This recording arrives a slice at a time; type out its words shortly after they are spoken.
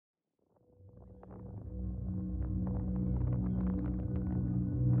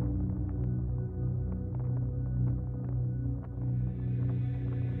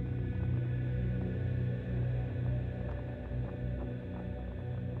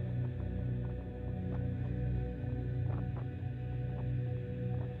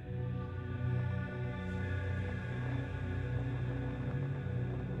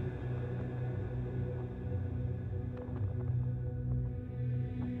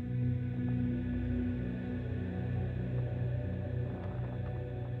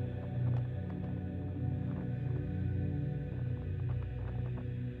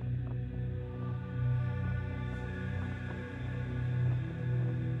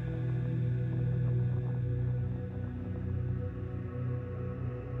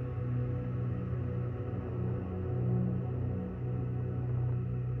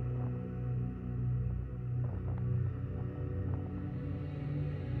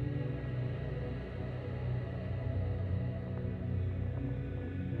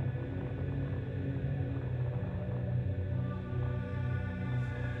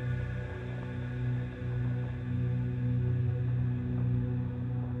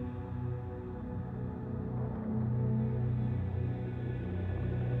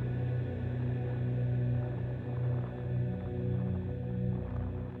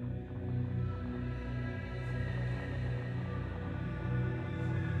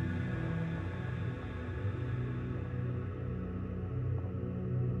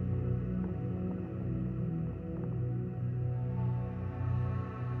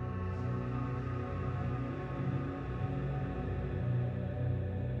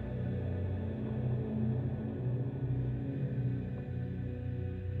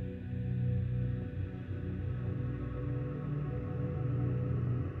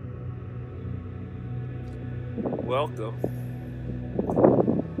Welcome.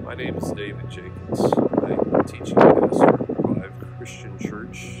 My name is David Jacobs. I'm the teaching pastor at Revive Christian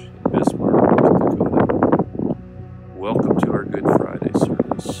Church in Bismarck, North Dakota. Welcome to our Good Friday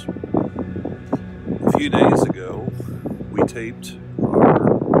service. A few days ago, we taped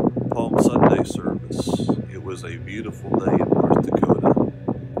our Palm Sunday service. It was a beautiful day in North Dakota.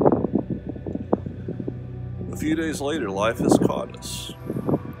 A few days later, life has caught us.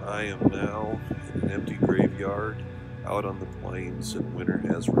 I am now in an empty graveyard out on the plains, and winter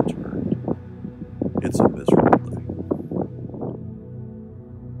has returned. It's a miserable day.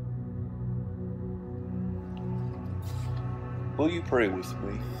 Will you pray with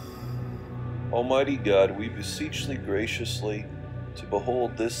me? Almighty God, we beseech thee graciously to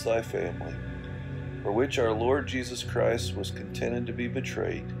behold this thy family, for which our Lord Jesus Christ was contented to be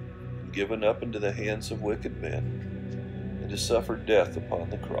betrayed, and given up into the hands of wicked men, and to suffer death upon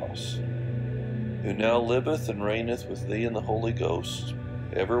the cross, who now liveth and reigneth with thee in the Holy Ghost,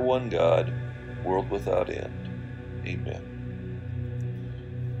 ever one God, world without end. Amen.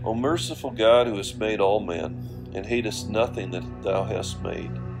 O merciful God, who hast made all men, and hatest nothing that thou hast made,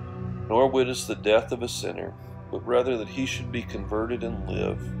 nor wouldest the death of a sinner, but rather that he should be converted and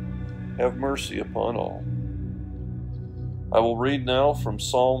live, have mercy upon all. I will read now from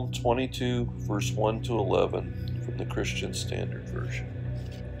Psalm 22, verse 1 to 11, from the Christian Standard Version.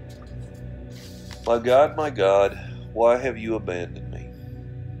 My God, why have you abandoned me?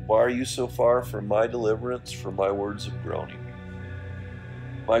 Why are you so far from my deliverance, from my words of groaning?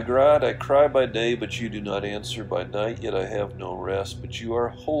 My God, I cry by day, but you do not answer. By night, yet I have no rest. But you are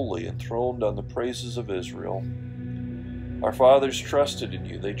holy, enthroned on the praises of Israel. Our fathers trusted in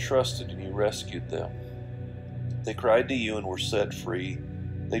you. They trusted, and you rescued them. They cried to you and were set free.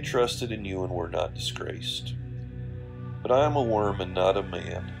 They trusted in you and were not disgraced. But I am a worm and not a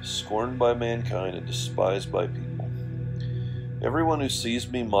man, scorned by mankind and despised by people. Everyone who sees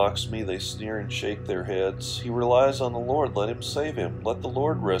me mocks me. They sneer and shake their heads. He relies on the Lord. Let him save him. Let the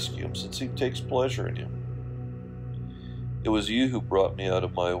Lord rescue him, since he takes pleasure in him. It was you who brought me out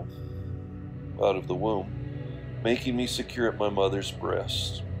of the womb, making me secure at my mother's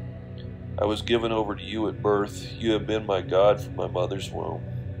breast. I was given over to you at birth. You have been my God from my mother's womb.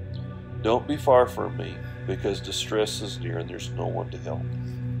 Don't be far from me, because distress is near and there's no one to help.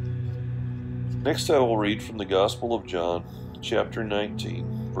 Next I will read from the Gospel of John, chapter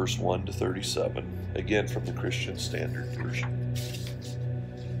 19, verse 1 to 37, again from the Christian Standard Version.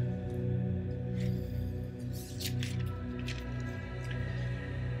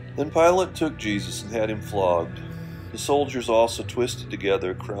 Then Pilate took Jesus and had him flogged. The soldiers also twisted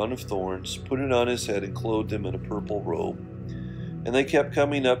together a crown of thorns, put it on his head, and clothed him in a purple robe. And they kept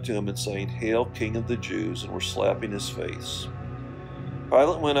coming up to him and saying, "Hail, King of the Jews," and were slapping his face.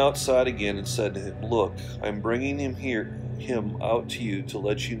 Pilate went outside again and said to him, "Look, I am bringing him out to you to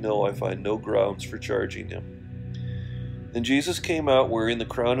let you know I find no grounds for charging him." Then Jesus came out wearing the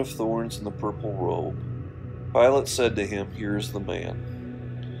crown of thorns and the purple robe. Pilate said to him, "Here is the man."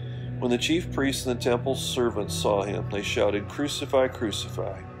 When the chief priests and the temple servants saw him, they shouted, "Crucify,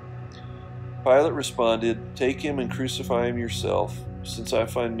 crucify." Pilate responded, "Take him and crucify him yourself, since I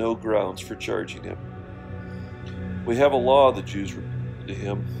find no grounds for charging him." "We have a law," the Jews replied to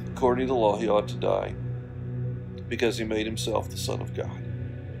him. "According to the law, he ought to die, because he made himself the Son of God."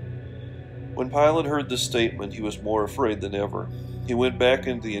 When Pilate heard this statement, he was more afraid than ever. He went back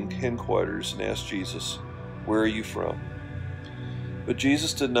into the headquarters and asked Jesus, "Where are you from?" But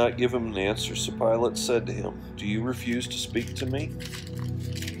Jesus did not give him an answer, so Pilate said to him, "Do you refuse to speak to me?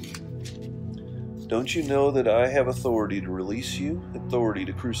 Don't you know that I have authority to release you, authority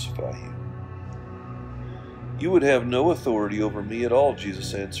to crucify you?" "You would have no authority over me at all,"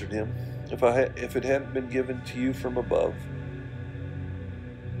 Jesus answered him, if it hadn't been given to you from above.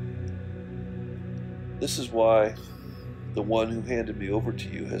 This is why the one who handed me over to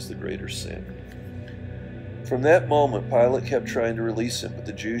you has the greater sin." From that moment, Pilate kept trying to release him, but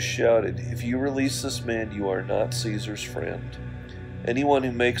the Jews shouted, "If you release this man, you are not Caesar's friend. Anyone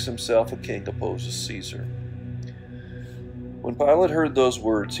who makes himself a king opposes Caesar." When Pilate heard those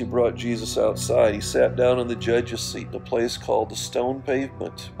words, he brought Jesus outside. He sat down on the judge's seat in a place called the Stone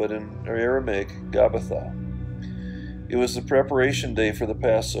Pavement, but in Aramaic, Gabbatha. It was the preparation day for the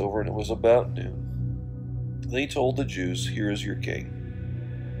Passover, and it was about noon. Then he told the Jews, "Here is your king."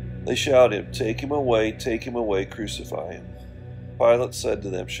 They shouted, take him away, crucify him." Pilate said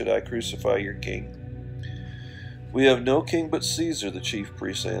to them, "Should I crucify your king?" "We have no king but Caesar," the chief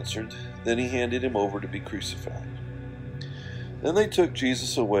priests answered. Then he handed him over to be crucified. Then they took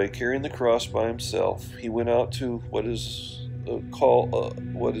Jesus away, carrying the cross by himself. He went out to what is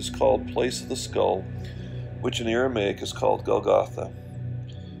called Place of the Skull, which in Aramaic is called Golgotha.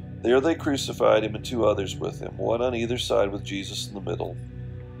 There they crucified him and 2 others with him, one on either side with Jesus in the middle.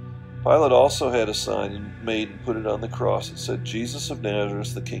 Pilate also had a sign made and put it on the cross. It said, "Jesus of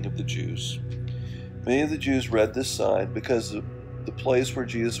Nazareth, the King of the Jews." Many of the Jews read this sign because the place where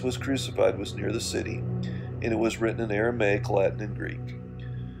Jesus was crucified was near the city, and it was written in Aramaic, Latin, and Greek.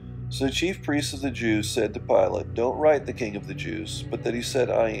 So the chief priests of the Jews said to Pilate, "Don't write the King of the Jews, but that he said,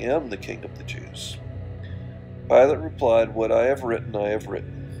 'I am the King of the Jews.'" Pilate replied, "What I have written, I have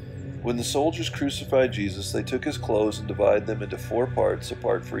written." When the soldiers crucified Jesus, they took his clothes and divided them into 4 parts, a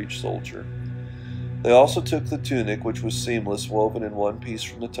part for each soldier. They also took the tunic, which was seamless, woven in one piece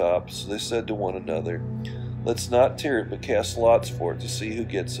from the top, so they said to one another, "Let's not tear it, but cast lots for it to see who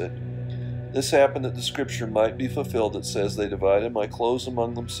gets it." This happened that the scripture might be fulfilled that says, "They divided my clothes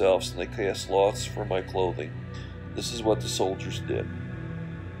among themselves, and they cast lots for my clothing." This is what the soldiers did.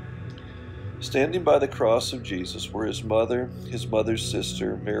 Standing by the cross of Jesus were his mother, his mother's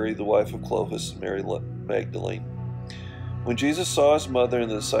sister, Mary the wife of Clopas, and Mary Magdalene. When Jesus saw his mother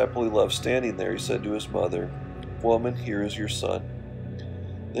and the disciple he loved standing there, he said to his mother, "Woman, here is your son."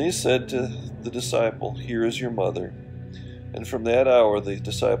 Then he said to the disciple, "Here is your mother." And from that hour the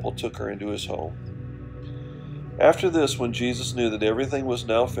disciple took her into his home. After this, when Jesus knew that everything was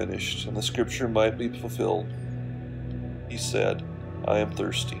now finished, and the scripture might be fulfilled, he said, "I am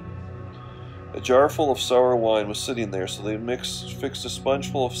thirsty." A jar full of sour wine was sitting there, so they fixed a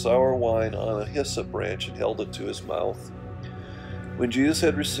spongeful of sour wine on a hyssop branch and held it to his mouth. When Jesus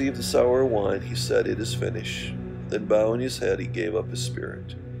had received the sour wine, he said, "It is finished." Then bowing his head, he gave up his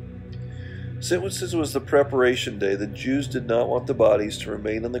spirit. Since it was the preparation day, the Jews did not want the bodies to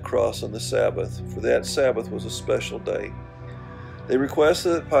remain on the cross on the Sabbath, for that Sabbath was a special day. They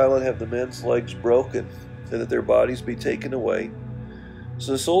requested that Pilate have the men's legs broken and that their bodies be taken away.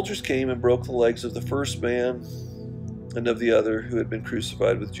 So the soldiers came and broke the legs of the first man and of the other who had been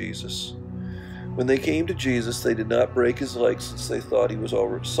crucified with Jesus. When they came to Jesus, they did not break his legs, since they saw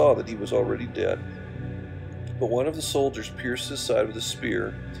that he was already dead. But one of the soldiers pierced his side with a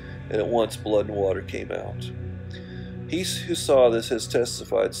spear, and at once blood and water came out. He who saw this has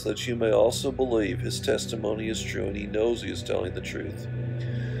testified, so that you may also believe. His testimony is true, and he knows he is telling the truth.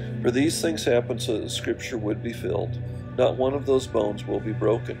 For these things happened so that the scripture would be filled. Not one of those bones will be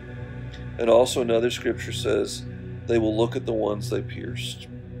broken. And also another scripture says, "They will look at the ones they pierced."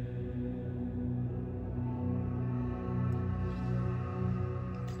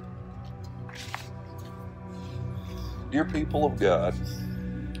 Dear people of God,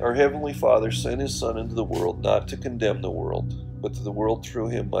 our Heavenly Father sent His Son into the world not to condemn the world, but that the world through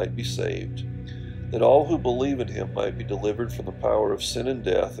Him might be saved, that all who believe in Him might be delivered from the power of sin and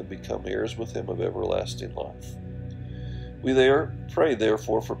death and become heirs with Him of everlasting life. We pray,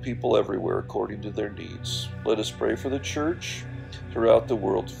 therefore, for people everywhere according to their needs. Let us pray for the Church throughout the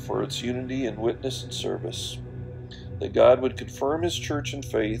world, for its unity and witness and service, that God would confirm His Church in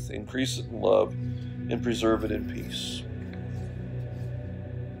faith, increase it in love, and preserve it in peace.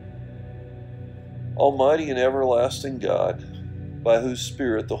 Almighty and everlasting God, by whose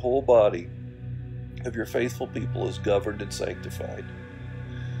Spirit the whole body of your faithful people is governed and sanctified,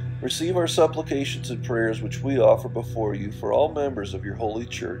 receive our supplications and prayers which we offer before you for all members of your holy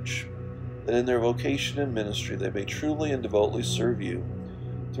Church, that in their vocation and ministry they may truly and devoutly serve you,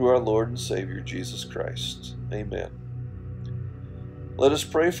 through our Lord and Savior Jesus Christ. Amen. Let us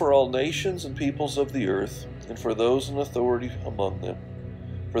pray for all nations and peoples of the earth, and for those in authority among them,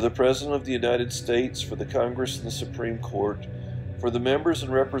 for the President of the United States, for the Congress and the Supreme Court, for the members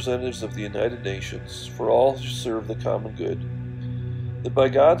and representatives of the United Nations, for all who serve the common good, that by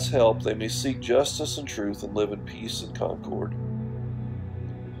God's help they may seek justice and truth and live in peace and concord.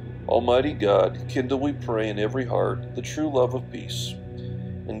 Almighty God, kindle, we pray, in every heart the true love of peace,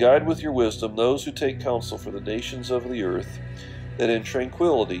 and guide with your wisdom those who take counsel for the nations of the earth, that in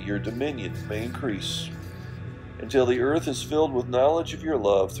tranquility your dominion may increase, until the earth is filled with knowledge of your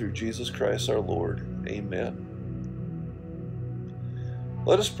love through Jesus Christ our Lord. Amen.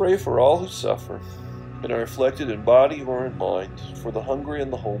 Let us pray for all who suffer and are afflicted in body or in mind, for the hungry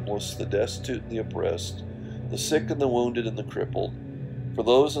and the homeless, the destitute and the oppressed, the sick and the wounded and the crippled, for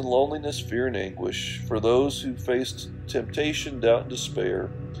those in loneliness, fear, and anguish, for those who face temptation, doubt, and despair,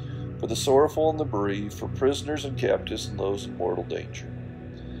 for the sorrowful and the bereaved, for prisoners and captives and those in mortal danger.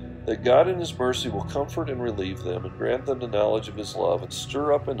 That God in His mercy will comfort and relieve them, and grant them the knowledge of His love, and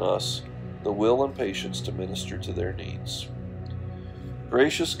stir up in us the will and patience to minister to their needs.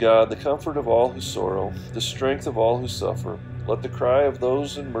 Gracious God, the comfort of all who sorrow, the strength of all who suffer, let the cry of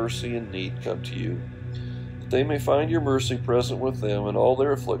those in mercy and need come to you, that that they may find your mercy present with them in all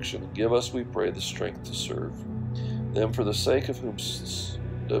their affliction, and give us, we pray, the strength to serve them for the sake of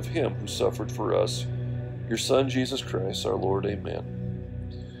him who suffered for us, your Son, Jesus Christ, our Lord. Amen.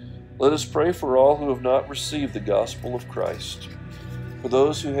 Let us pray for all who have not received the gospel of Christ, for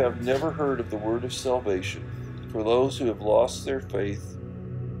those who have never heard of the word of salvation, for those who have lost their faith,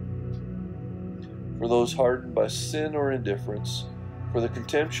 for those hardened by sin or indifference, for the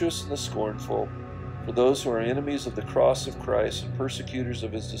contemptuous and the scornful, for those who are enemies of the cross of Christ and persecutors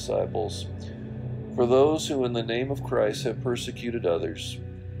of his disciples, for those who in the name of Christ have persecuted others,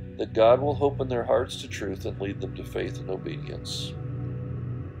 that God will open their hearts to truth and lead them to faith and obedience.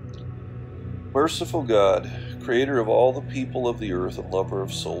 Merciful God, creator of all the people of the earth and lover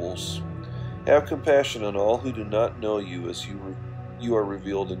of souls, have compassion on all who do not know you as you are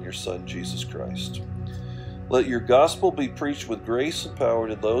revealed in your Son, Jesus Christ. Let your gospel be preached with grace and power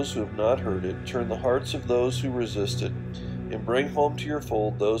to those who have not heard it. Turn the hearts of those who resist it, and bring home to your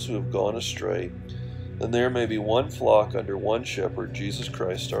fold those who have gone astray. Then there may be one flock under one shepherd, Jesus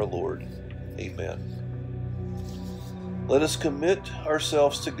Christ our Lord. Amen. Let us commit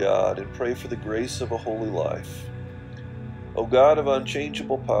ourselves to God and pray for the grace of a holy life. O God of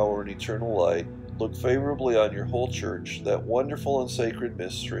unchangeable power and eternal light, look favorably on your whole church, that wonderful and sacred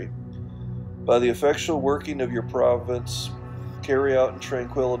mystery. By the effectual working of your providence, carry out in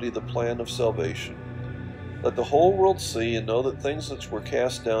tranquility the plan of salvation. Let the whole world see and know that things which were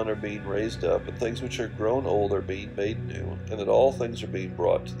cast down are being raised up, and things which are grown old are being made new, and that all things are being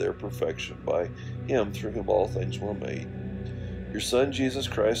brought to their perfection by him through whom all things were made. Your Son, Jesus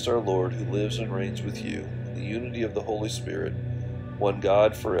Christ our Lord, who lives and reigns with you, in the unity of the Holy Spirit, one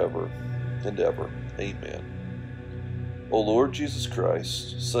God forever and ever. Amen. O Lord Jesus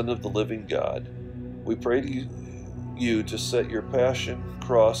Christ, Son of the living God, we pray to you to set your passion,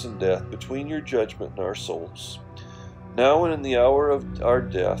 cross, and death between your judgment and our souls. Now and in the hour of our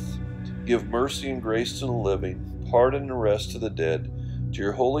death, give mercy and grace to the living, pardon and rest to the dead, to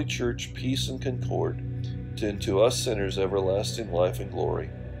your holy church peace and concord, and to us sinners everlasting life and glory.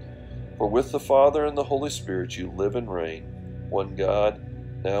 For with the Father and the Holy Spirit you live and reign, one God,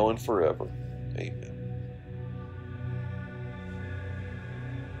 now and forever. Amen.